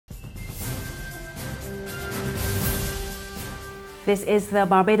This is the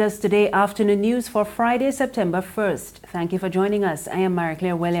Barbados Today afternoon news for Friday, September 1st. Thank you for joining us. I am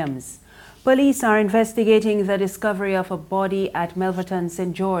Mary-Claire Williams. Police are investigating the discovery of a body at Melverton,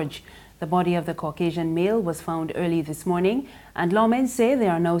 St. George. The body of the Caucasian male was found early this morning, and lawmen say they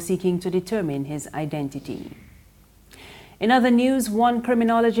are now seeking to determine his identity. In other news, one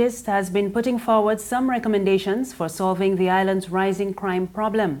criminologist has been putting forward some recommendations for solving the island's rising crime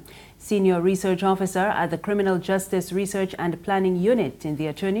problem. Senior Research Officer at the Criminal Justice Research and Planning Unit in the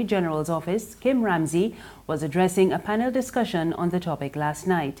Attorney General's Office, Kim Ramsay, was addressing a panel discussion on the topic last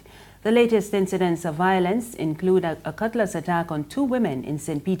night. The latest incidents of violence include a cutlass attack on 2 women in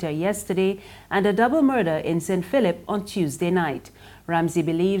St. Peter yesterday and a double murder in St. Philip on Tuesday night. Ramsay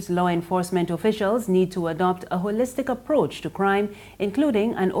believes law enforcement officials need to adopt a holistic approach to crime,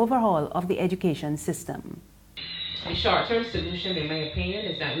 including an overhaul of the education system. The short-term solution, in my opinion,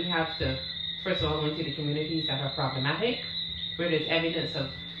 is that we have to, first of all, go into the communities that are problematic, where there's evidence of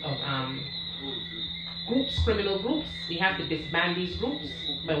groups, criminal groups. We have to disband these groups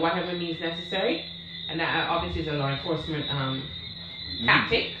by whatever means necessary, and that obviously is a law enforcement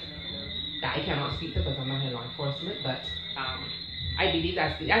tactic that I cannot speak to because I'm not in law enforcement, but I believe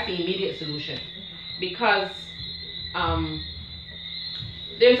that's the immediate solution, because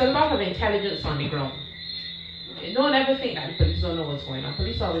there's a lot of intelligence on the ground. Don't ever think that the police don't know what's going on.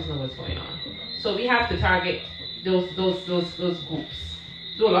 Police always know what's going on. So we have to target those groups,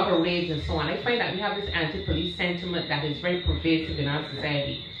 do a lot of raids and so on. I find that we have this anti-police sentiment that is very pervasive in our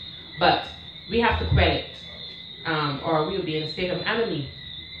society, but we have to quell it, or we'll be in a state of anarchy,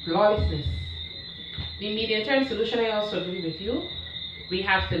 lawlessness. The medium-term solution, I also agree with you. We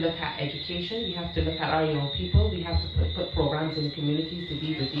have to look at education. We have to look at our young people. We have to put programs in the communities to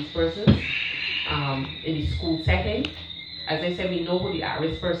deal with these persons in the school setting. As I said, we know who the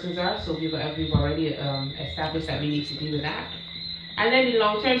at-risk persons are, so we've already established that we need to deal with that. And then the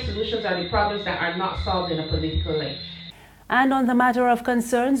long-term solutions are the problems that are not solved in a political life. And on the matter of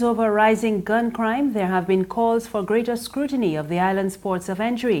concerns over rising gun crime, there have been calls for greater scrutiny of the island's ports of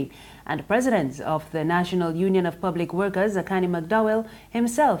entry. And President of the National Union of Public Workers, Akani McDowell,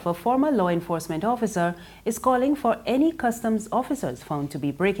 himself a former law enforcement officer, is calling for any customs officers found to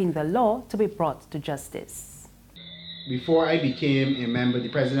be breaking the law to be brought to justice. Before I became the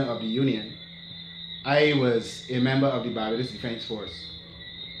president of the union, I was a member of the Barbados Defense Force.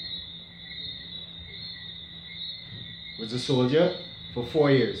 Was a soldier for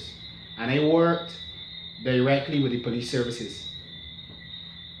 4 years, and I worked directly with the police services.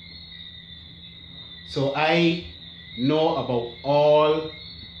 So I know about all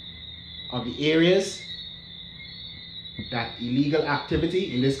of the areas that illegal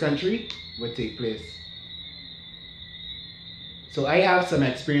activity in this country would take place. So I have some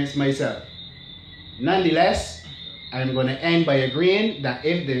experience myself. Nonetheless, I'm going to end by agreeing that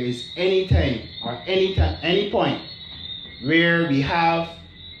if there is any time or any point where we have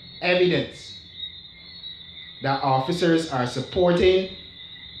evidence that officers are supporting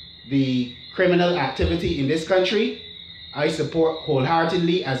the criminal activity in this country, I support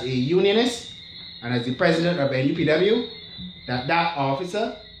wholeheartedly as a unionist and as the president of NUPW that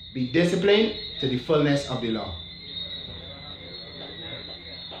officer be disciplined to the fullness of the law.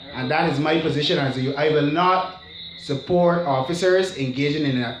 And that is my position as I will not support officers engaging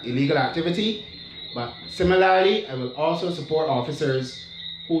in illegal activity, but similarly, I will also support officers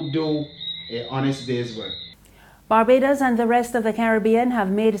who do an honest day's work. Barbados and the rest of the Caribbean have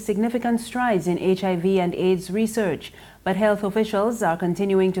made significant strides in HIV and AIDS research, but health officials are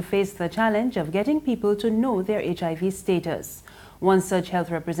continuing to face the challenge of getting people to know their HIV status. One such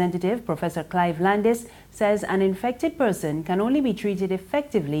health representative, Professor Clive Landis, says an infected person can only be treated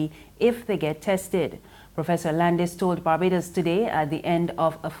effectively if they get tested. Professor Landis told Barbados Today at the end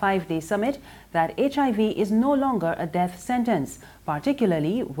of a 5-day summit that HIV is no longer a death sentence,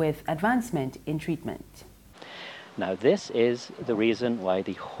 particularly with advancement in treatment. Now, this is the reason why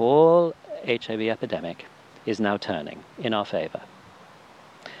the whole HIV epidemic is now turning in our favor.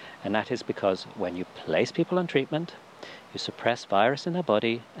 And that is because when you place people on treatment, you suppress virus in their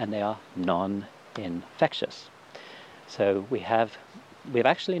body and they are non-infectious. So we've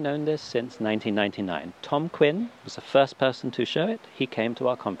actually known this since 1999. Tom Quinn was the first person to show it. He came to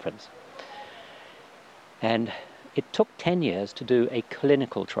our conference. And it took 10 years to do a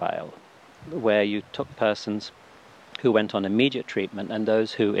clinical trial where you took persons who went on immediate treatment and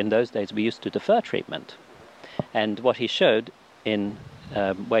those who, in those days, we used to defer treatment. And what he showed in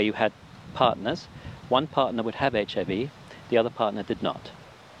where you had partners, one partner would have HIV, the other partner did not.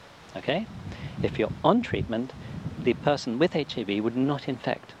 Okay? If you're on treatment, the person with HIV would not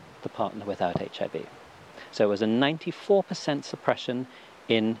infect the partner without HIV. So it was a 94% suppression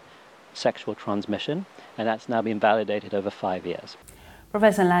in sexual transmission, and that's now been validated over 5 years.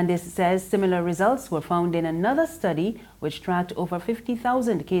 Professor Landis says similar results were found in another study which tracked over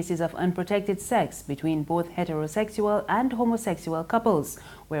 50,000 cases of unprotected sex between both heterosexual and homosexual couples,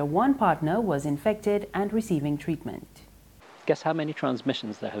 where one partner was infected and receiving treatment. Guess how many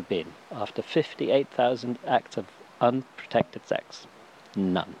transmissions there have been after 58,000 acts of unprotected sex?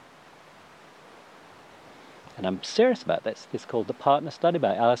 None. And I'm serious about this. It's called the Partner Study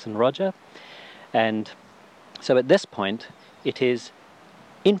by Alice and Roger. And so at this point, it is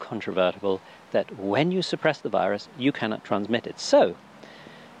incontrovertible that when you suppress the virus, you cannot transmit it. So,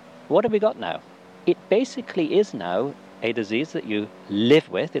 what have we got now? It basically is now a disease that you live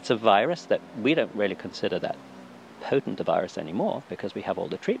with. It's a virus that we don't really consider that potent a virus anymore because we have all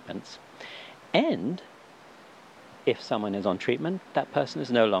the treatments. And if someone is on treatment, that person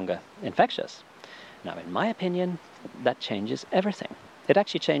is no longer infectious. Now, in my opinion, that changes everything. It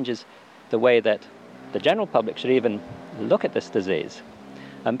actually changes the way that the general public should even look at this disease.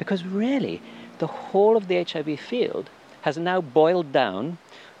 Because really, the whole of the HIV field has now boiled down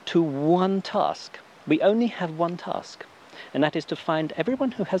to one task. We only have one task, and that is to find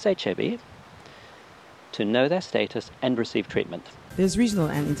everyone who has HIV, to know their status and receive treatment. There's regional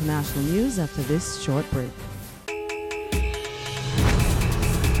and international news after this short break.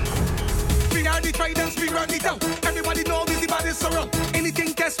 We are the tridents, we run it down. Everybody know we the baddest around.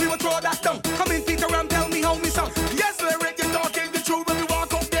 Anything test, we will throw that down. Come in, Peter, and tell me how me sound. Yes, lyric, you're talking the truth. When we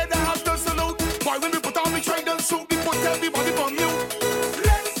walk up there, they have to salute. Why when we put on the trident suit, we put everybody from you.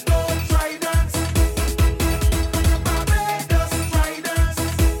 Let's go, tridents. Barbados tridents.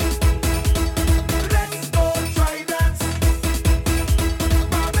 Let's go, tridents.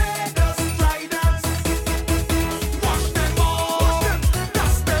 Barbados tridents. Wash them all.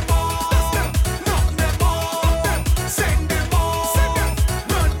 Dust them all. Knock them all. Send them all.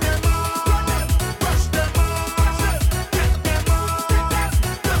 Run them all. Brush them all. Get them all.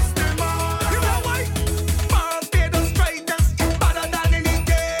 Dust them all. You know why? Barbados tridents is better than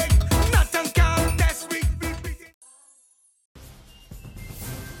anything. Nothing can test with it.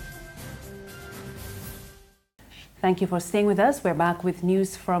 Thank you for staying with us. We're back with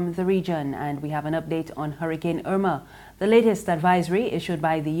news from the region, and we have an update on Hurricane Irma. The latest advisory issued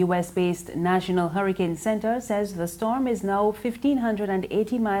by the US-based National Hurricane Center says the storm is now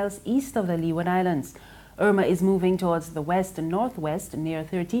 1,580 miles east of the Leeward Islands. Irma is moving towards the west-northwest near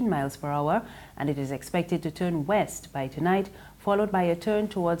 13 miles per hour, and it is expected to turn west by tonight, followed by a turn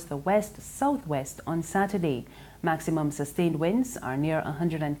towards the west-southwest on Saturday. Maximum sustained winds are near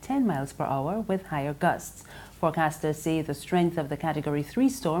 110 miles per hour with higher gusts. Forecasters say the strength of the Category 3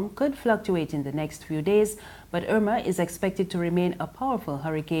 storm could fluctuate in the next few days, but Irma is expected to remain a powerful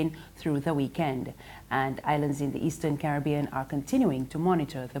hurricane through the weekend. And islands in the Eastern Caribbean are continuing to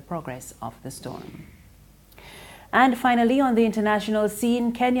monitor the progress of the storm. And finally, on the international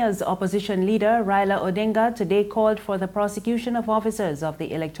scene, Kenya's opposition leader, Raila Odinga, today called for the prosecution of officers of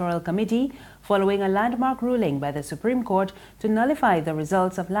the Electoral Committee following a landmark ruling by the Supreme Court to nullify the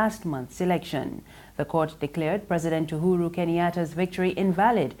results of last month's election. The court declared President Uhuru Kenyatta's victory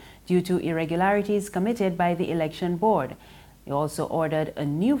invalid due to irregularities committed by the election board. They also ordered a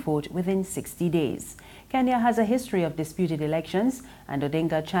new vote within 60 days. Kenya has a history of disputed elections, and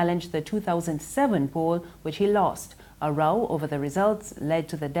Odinga challenged the 2007 poll, which he lost. A row over the results led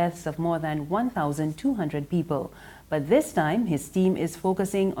to the deaths of more than 1,200 people. But this time, his team is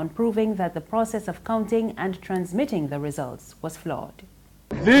focusing on proving that the process of counting and transmitting the results was flawed.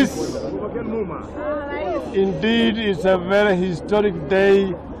 This indeed is a very historic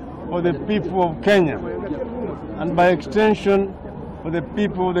day for the people of Kenya, and by extension for the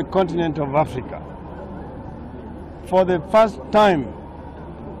people of the continent of Africa. For the first time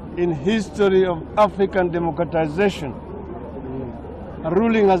in history of African democratization, a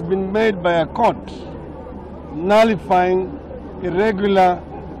ruling has been made by a court nullifying irregular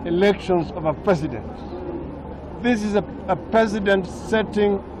elections of a president. This is a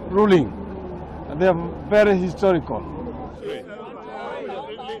precedent-setting ruling, and they are very historical.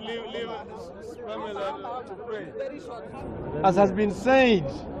 As has been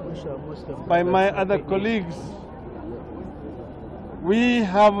said by my other colleagues, we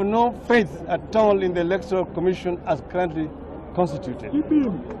have no faith at all in the Electoral Commission as currently constituted.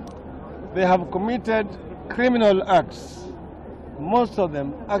 They have committed criminal acts. Most of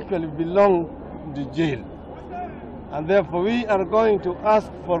them actually belong to jail. And therefore we are going to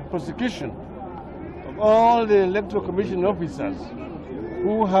ask for prosecution of all the Electoral Commission officers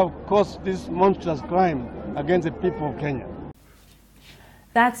who have caused this monstrous crime against the people of Kenya.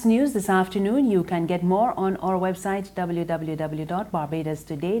 That's news this afternoon. You can get more on our website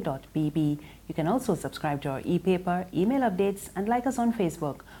www.barbadostoday.bb. You can also subscribe to our e-paper, email updates, and like us on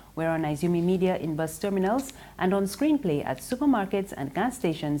Facebook. We're on Izumi Media in bus terminals and on Screenplay at supermarkets and gas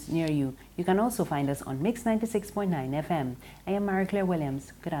stations near you. You can also find us on Mix 96.9 FM. I am Marie Claire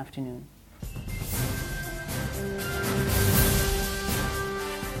Williams. Good afternoon.